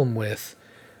problem with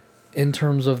in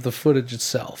terms of the footage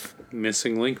itself.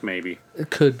 Missing link, maybe. It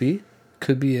could be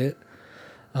it.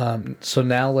 So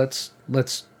now let's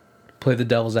play the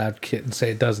devil's advocate and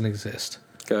say it doesn't exist.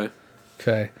 Okay.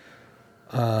 Okay.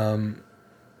 I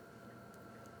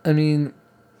mean,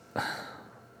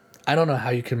 I don't know how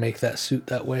you can make that suit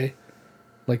that way.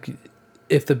 Like,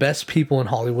 if the best people in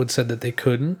Hollywood said that they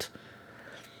couldn't,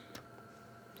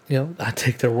 I'd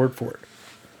take their word for it.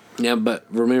 Yeah, but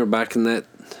remember back in that,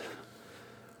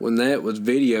 when that was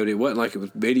videoed, it wasn't like it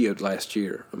was videoed last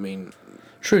year. I mean...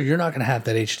 True, you're not going to have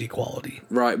that HD quality.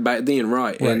 Right, back then,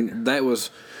 right. And that was...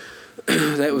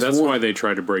 That's why they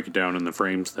tried to break it down in the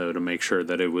frames, though, to make sure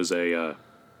that it was a...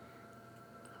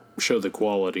 show the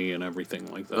quality and everything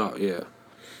like that. Oh, yeah.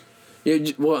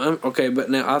 Yeah, well, okay, but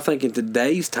now I think in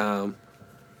today's time,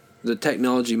 the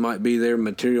technology might be there,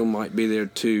 material might be there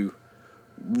to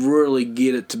really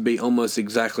get it to be almost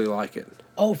exactly like it.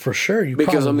 Oh, for sure. You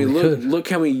Because, I probably mean, could. look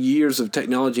how many years of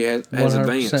technology has 100%.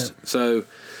 advanced. So,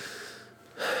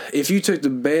 if you took the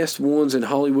best ones in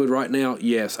Hollywood right now,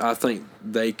 yes, I think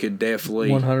they could definitely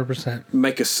 100%.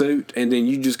 make a suit, and then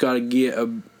you just got to get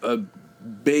a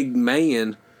big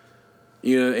man,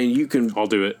 and you can... I'll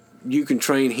do it. You can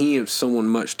train him, someone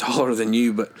much taller than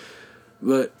you, but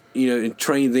and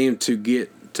train them to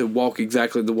get to walk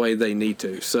exactly the way they need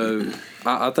to. So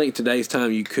I think today's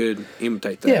time you could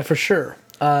imitate that. Yeah, for sure.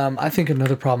 I think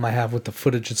another problem I have with the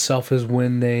footage itself is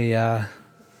when the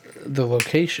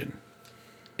location.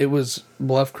 It was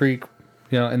Bluff Creek,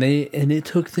 and it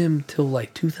took them till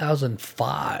like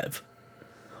 2005,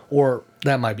 or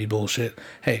that might be bullshit.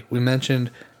 Hey, we mentioned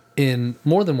in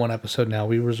more than one episode now,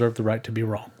 we reserve the right to be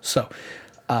wrong. So,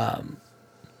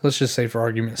 let's just say for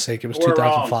argument's sake, it was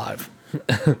 2005.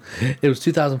 It was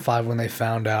 2005 when they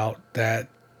found out that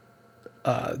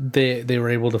they were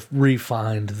able to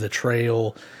re-find the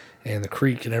trail and the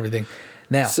creek and everything.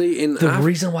 Now, the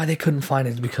reason why they couldn't find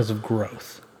it is because of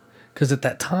growth. Because at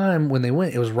that time when they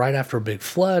went, it was right after a big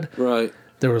flood. Right.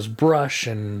 There was brush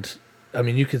and...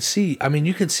 you could see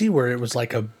where it was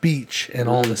like a beach and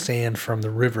all the sand from the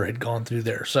river had gone through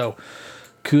there. So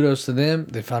kudos to them.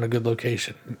 They found a good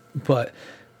location. But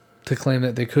to claim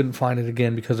that they couldn't find it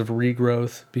again because of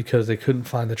regrowth, because they couldn't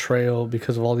find the trail,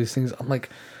 because of all these things, I'm like,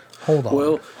 hold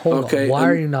on. Hold on. Why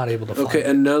are you not able to find it? Okay,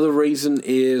 another reason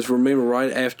is, remember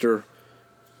right after,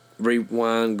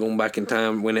 rewind, going back in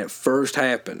time, when it first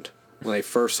happened, when they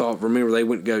first saw it, remember they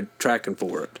went to go tracking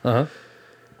for it. Uh-huh.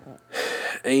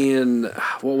 And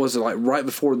what was it, like right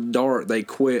before dark they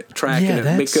quit tracking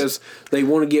it because they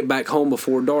want to get back home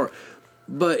before dark.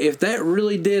 But if that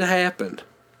really did happen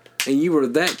and you were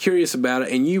that curious about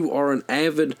it and you are an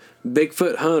avid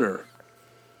Bigfoot hunter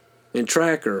and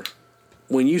tracker,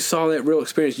 when you saw that real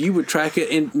experience, you would track it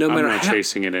in no matter how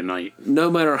chasing it at night.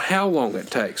 No matter how long it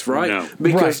takes, right? No.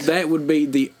 Because that would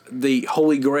be the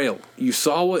holy grail. You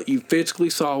saw it, you physically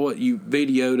saw it, you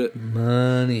videoed it.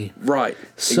 Money. Right.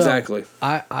 So, exactly.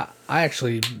 I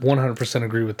actually 100%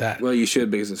 agree with that. Well, you should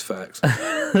because it's facts.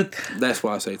 That's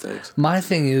why I say things. My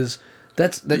thing is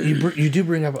you do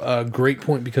bring up a great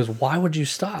point, because why would you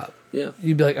stop? Yeah.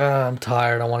 You'd be like, I'm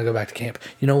tired. I want to go back to camp.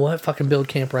 You know what? Fucking build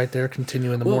camp right there.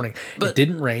 Continue in the morning. It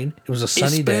didn't rain. It was a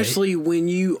sunny day. Especially when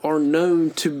you are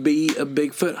known to be a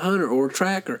Bigfoot hunter or a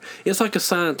tracker. It's like a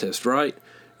scientist, right?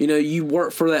 You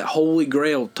work for that holy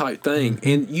grail type thing. Mm-hmm.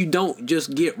 And you don't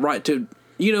just get right to,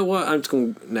 you know what? I'm just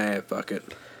going to, fuck it.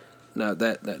 No,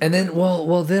 that. And then,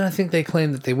 then I think they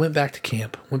claimed that they went back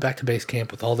to base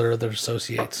camp with all their other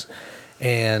associates.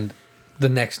 And the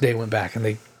next day went back and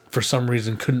they, for some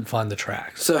reason, couldn't find the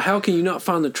tracks. So how can you not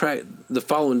find the track the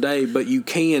following day, but you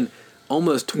can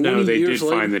almost 20 years later? No, they did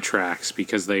find the tracks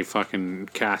because they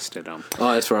fucking casted them.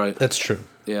 Oh, that's right. That's true.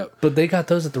 Yeah. But they got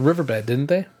those at the riverbed, didn't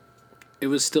they? It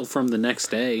was still from the next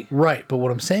day. Right, but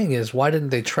what I'm saying is, why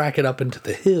didn't they track it up into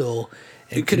the hill?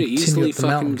 And it could have easily fucking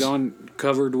mountains? gone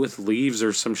covered with leaves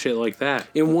or some shit like that.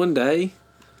 In one day?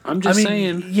 I'm just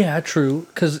saying. Yeah, true.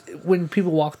 Because when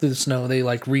people walk through the snow, they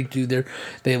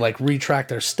retract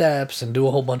their steps and do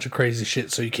a whole bunch of crazy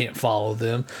shit so you can't follow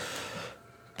them.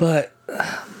 But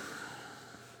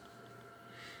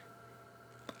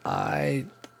I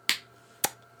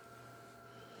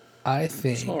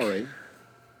think. Sorry.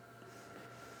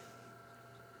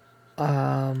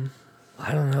 I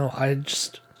don't know.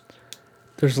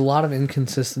 There's a lot of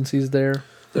inconsistencies there.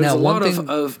 There's now, a lot thing,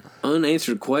 of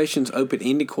unanswered questions,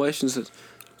 open-ended questions that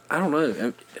I don't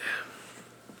know.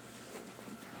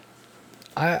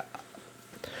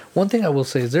 One thing I will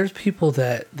say is there's people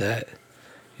that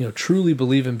truly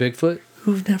believe in Bigfoot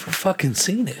who've never fucking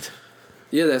seen it.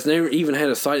 Yeah, that's never even had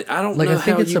a sight. I don't know I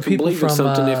think how it's you the can people believe in from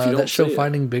something if you don't that show see it.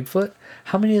 Finding Bigfoot.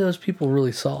 How many of those people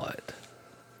really saw it?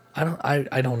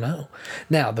 I don't know.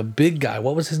 Now the big guy,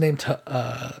 what was his name?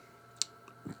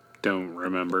 Don't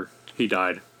remember. He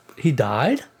died. He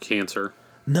died? Cancer.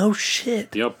 No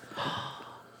shit. Yep.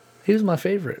 He was my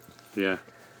favorite. Yeah.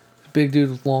 Big dude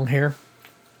with long hair.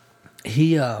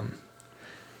 He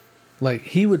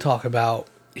he would talk about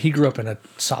he grew up in a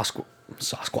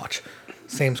Sasquatch,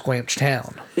 Sam Squanch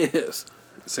town. Yes.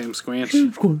 Sam Squanch.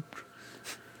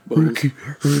 Ricky,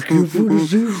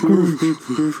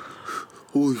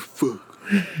 Holy fuck.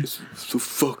 It's so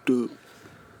fucked up.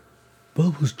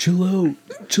 Bubbles, chill out,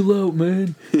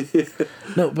 man.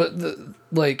 No, but the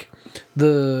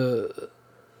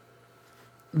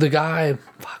guy,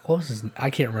 fuck, what was his? I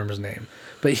can't remember his name,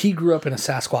 but he grew up in a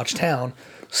Sasquatch town,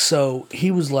 so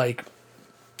he was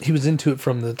into it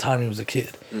from the time he was a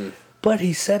kid. But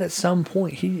he said at some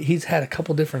point he's had a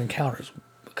couple different encounters.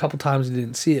 A couple times he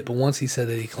didn't see it, but once he said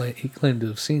that he claimed to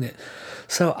have seen it.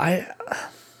 So I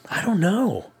don't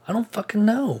know. I don't fucking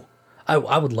know. I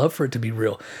would love for it to be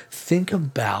real. Think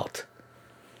about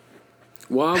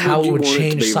how it would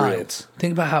change science.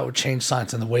 Think about how it would change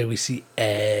science and the way we see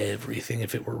everything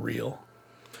if it were real.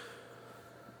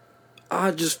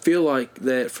 I just feel like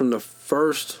that from the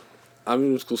first,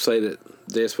 I'm just going to say that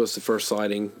this was the first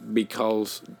sighting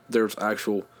because there's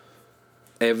actual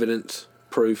evidence,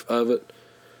 proof of it.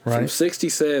 Right. From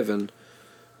 1967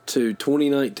 to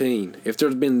 2019, if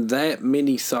there's been that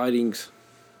many sightings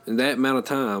in that amount of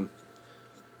time,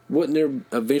 wouldn't there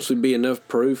eventually be enough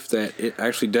proof that it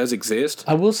actually does exist?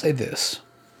 I will say this.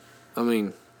 I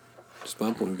mean, just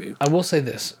my point of view. I will say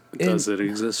this. Does it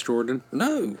exist, Jordan?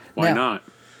 No. Why Now- not?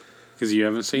 Because you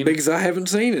haven't seen it? Because I haven't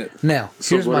seen it. Now,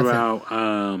 So here's what my about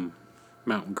thing.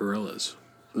 mountain gorillas?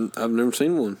 I've never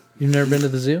seen one. You've never been to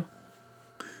the zoo?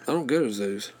 I don't go to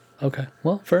zoos. Okay.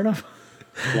 Well, fair enough.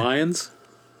 Lions?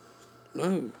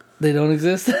 No. They don't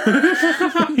exist.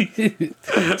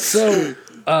 So,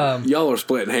 Y'all are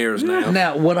splitting hairs now.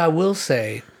 now what I will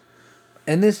say,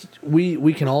 and this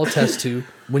we can all attest to,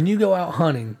 when you go out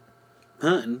hunting,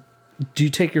 Hunting? do you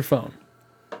take your phone?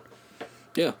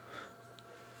 Yeah.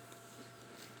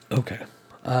 Okay.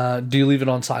 Do you leave it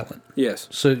on silent? Yes.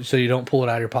 So you don't pull it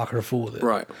out of your pocket or fool with it?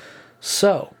 Right.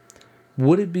 So,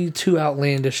 would it be too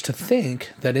outlandish to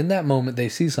think that in that moment they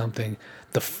see something,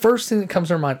 the first thing that comes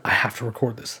to their mind, I have to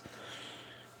record this?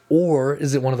 Or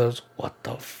is it one of those, what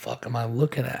the fuck am I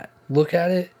looking at? Look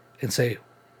at it and say,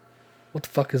 what the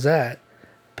fuck is that?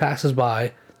 Passes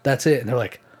by, that's it. And they're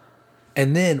like,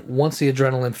 and then once the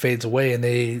adrenaline fades away and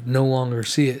they no longer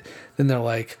see it, then they're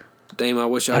like, Damn, I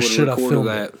wish I I would have should have recorded filmed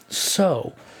that. it.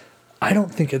 So, I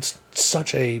don't think it's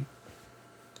such a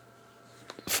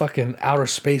fucking outer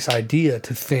space idea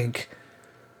to think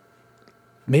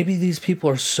maybe these people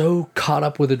are so caught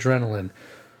up with adrenaline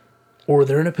or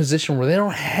they're in a position where they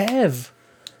don't have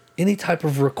any type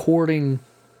of recording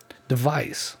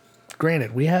device.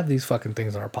 Granted, we have these fucking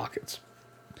things in our pockets.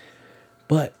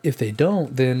 But if they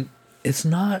don't, then it's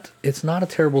not a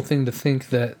terrible thing to think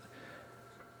that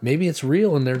maybe it's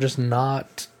real and they're just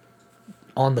not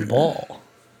on the ball.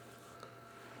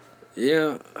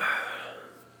 Yeah.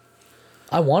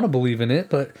 I want to believe in it,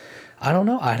 but I don't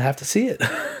know. I'd have to see it.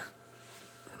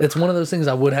 It's one of those things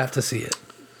I would have to see it.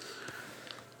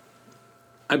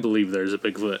 I believe there's a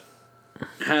Bigfoot.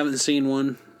 Haven't seen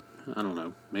one. I don't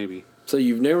know. Maybe. So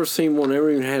you've never seen one, never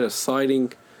even had a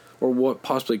sighting or what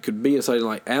possibly could be a sighting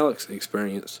like Alex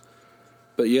experienced,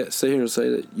 but yet sit here and say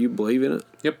that you believe in it?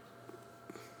 Yep.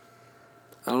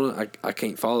 I don't know. I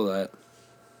can't follow that.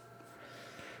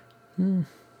 I mean,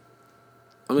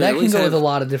 That at can least go have- with a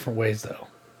lot of different ways, though.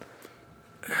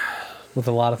 With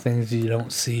a lot of things you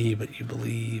don't see, but you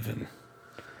believe, and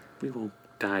We won't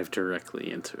dive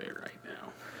directly into it right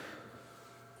now.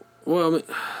 Well,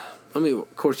 I mean,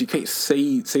 of course you can't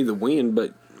see the wind,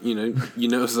 but you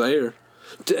know it's there.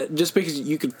 Just because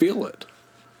you can feel it,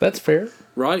 that's fair.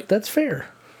 right? That's fair.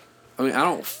 I mean, I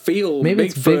don't feel Maybe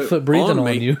it's Bigfoot breathing on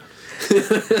me. you.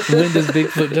 When does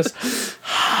Bigfoot just...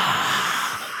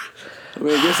 I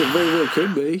mean, I guess it very well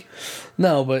could be.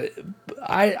 No, but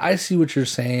I see what you're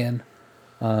saying.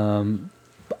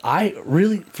 I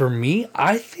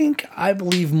think I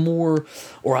believe more,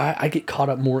 or I get caught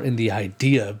up more in the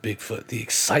idea of Bigfoot, the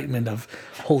excitement of,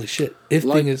 holy shit, if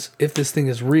this thing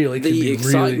is real, it can be really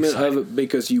exciting. The excitement of it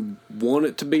because you want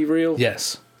it to be real?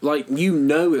 Yes. Like, you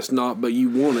know it's not, but you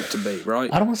want it to be,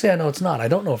 right? I don't want to say I know it's not. I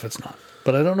don't know if it's not,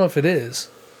 but I don't know if it is.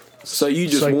 So you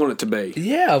just want it to be?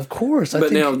 Yeah, of course.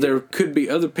 But now there could be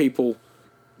other people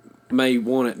may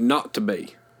want it not to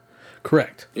be.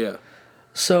 Correct. Yeah.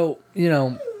 So,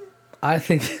 I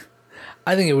think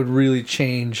it would really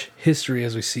change history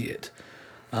as we see it.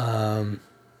 And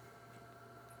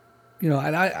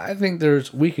I think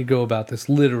we could go about this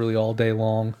literally all day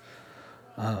long.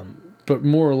 But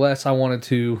more or less, I wanted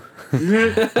to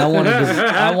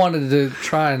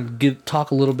try and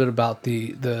talk a little bit about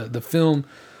the film,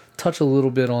 touch a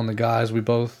little bit on the guys.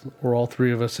 All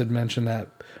three of us had mentioned that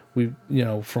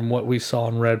from what we saw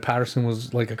and read, Patterson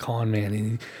was like a con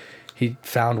man. He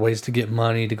found ways to get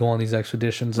money to go on these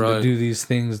expeditions and to do these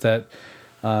things that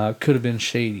could have been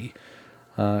shady.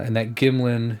 And that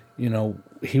Gimlin,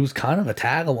 he was kind of a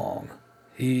tag along.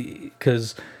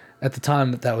 Because at the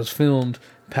time that was filmed,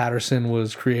 Patterson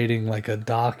was creating like a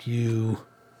docu-movie,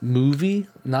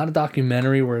 not a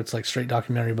documentary where it's like straight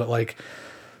documentary, but like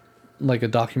a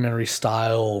documentary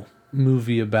style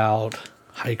movie about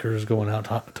hikers going out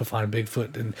to find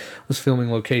Bigfoot, and was filming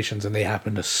locations, and they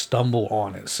happened to stumble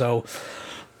on it. So,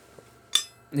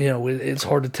 it's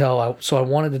hard to tell. So I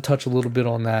wanted to touch a little bit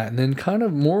on that, and then kind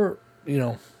of more,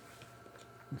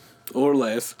 or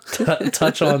less,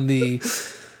 touch on the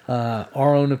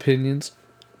our own opinions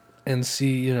and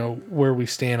see, where we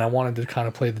stand. I wanted to kind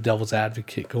of play the devil's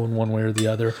advocate, going one way or the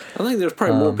other. I think there's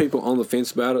probably more people on the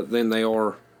fence about it than they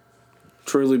are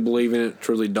truly believe in it,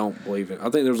 truly don't believe in it. I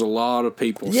think there's a lot of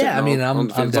people. Yeah, I mean, on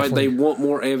the fence. Like, they want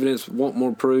more evidence, want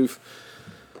more proof.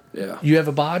 Yeah. You have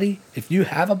a body. If you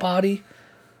have a body,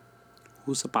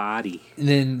 who's a body?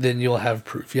 Then you'll have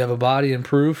proof. You have a body and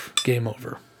proof. Game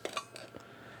over.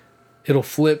 It will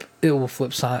flip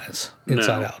science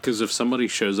inside out. Because if somebody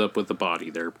shows up with a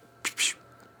body, they're dead.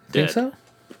 Think so?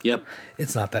 Yep.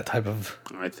 It's not that type of.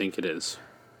 I think it is.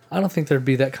 I don't think there'd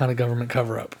be that kind of government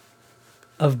cover up.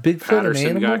 Of Bigfoot, Patterson,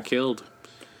 an animal, got killed.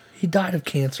 He died of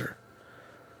cancer.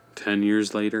 10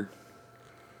 years later,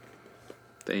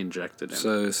 they injected him.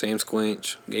 So Sam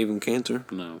Squinch gave him cancer?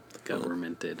 No, the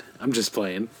government did. I'm just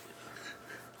playing.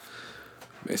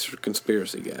 Mr.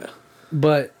 Conspiracy guy.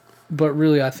 But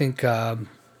really, I think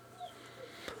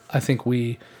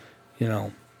we,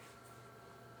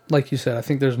 like you said, I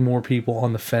think there's more people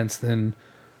on the fence than,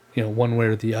 one way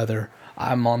or the other.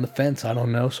 I'm on the fence. I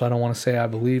don't know, so I don't want to say I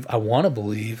believe. I want to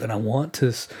believe, and I want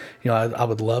to, I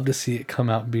would love to see it come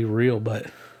out and be real, but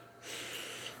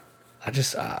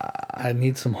I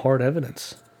need some hard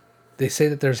evidence. They say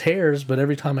that there's hairs, but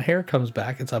every time a hair comes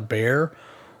back, it's a bear.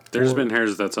 There's been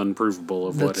hairs that's unprovable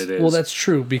of what it is. Well, that's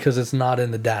true because it's not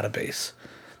in the database.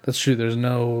 That's true. There's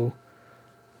no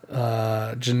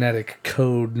genetic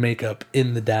code makeup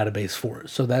in the database for it,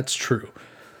 so that's true.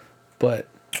 But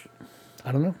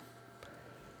I don't know.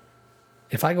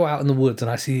 If I go out in the woods and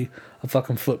I see a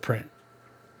fucking footprint,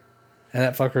 and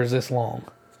that fucker is this long,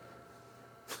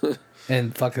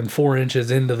 and fucking 4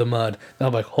 inches into the mud, then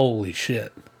I'm like, holy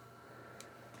shit.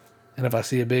 And if I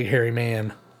see a big hairy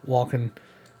man walking,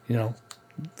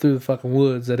 through the fucking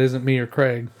woods that isn't me or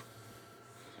Craig.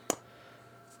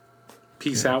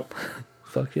 Peace out.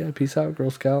 Fuck yeah, peace out,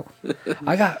 Girl Scout.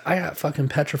 I got fucking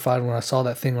petrified when I saw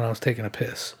that thing when I was taking a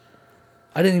piss.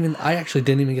 I actually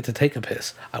didn't even get to take a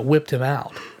piss. I whipped him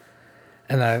out.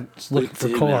 And I was looking for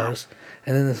cars.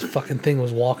 And then this fucking thing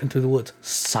was walking through the woods.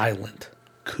 Silent.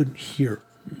 Couldn't hear.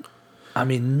 I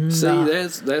mean,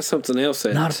 that's something else.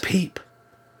 Not a peep.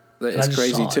 That's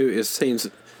crazy, too. It seems,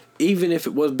 even if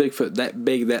it was Bigfoot that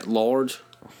big, that large,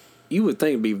 you would think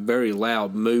it'd be very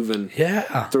loud moving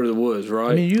through the woods,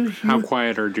 right? I mean, How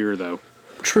quiet are deer, though?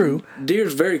 True.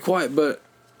 Deer's very quiet, but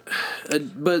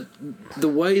the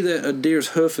way that a deer's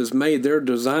hoof is made, they're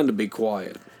designed to be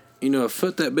quiet. A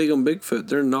foot that big on Bigfoot,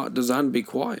 they're not designed to be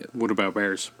quiet. What about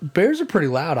bears? Bears are pretty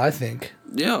loud, I think.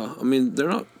 Yeah, I mean, they're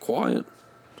not quiet.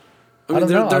 I mean,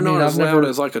 they're not as loud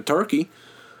as like a turkey,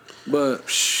 but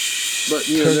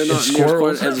they're not near as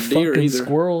quiet as a deer either.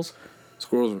 Squirrels,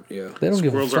 yeah. They don't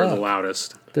give a fuck. Squirrels are the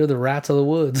loudest. They're the rats of the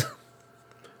woods.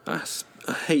 I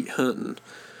hate hunting,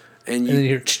 and then you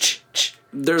hear.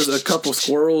 There's a couple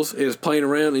squirrels is playing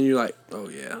around, and you're like, oh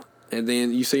yeah, and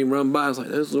then you see them run by. It's like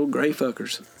those little gray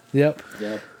fuckers. Yep.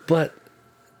 But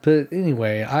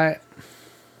anyway,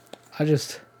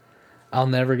 I'll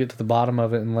never get to the bottom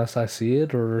of it unless I see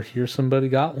it or hear somebody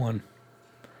got one.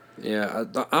 Yeah,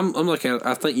 I'm looking at it.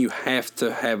 I think you have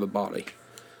to have a body.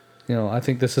 I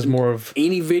think this is more of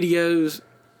any videos,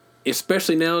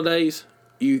 especially nowadays,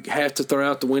 you have to throw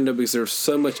out the window because there's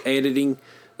so much editing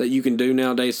that you can do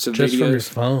nowadays to just videos. from your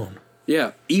phone.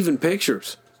 Yeah, even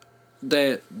pictures.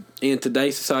 That in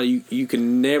today's society, you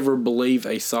can never believe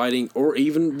a sighting or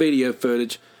even video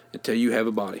footage until you have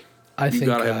a body. You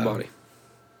gotta have a body.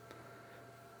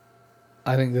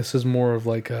 I think this is more of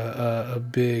like a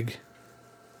big.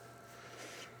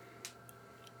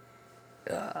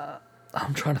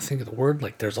 I'm trying to think of the word.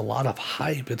 Like, there's a lot of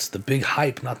hype. It's the big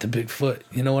hype, not the Bigfoot.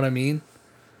 You know what I mean?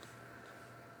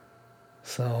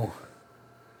 So,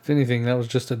 if anything, that was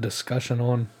just a discussion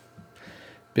on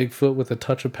Bigfoot with a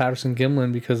touch of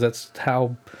Patterson-Gimlin, because that's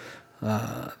how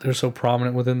they're so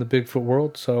prominent within the Bigfoot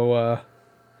world. So,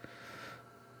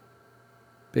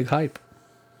 big hype.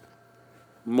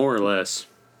 More or less.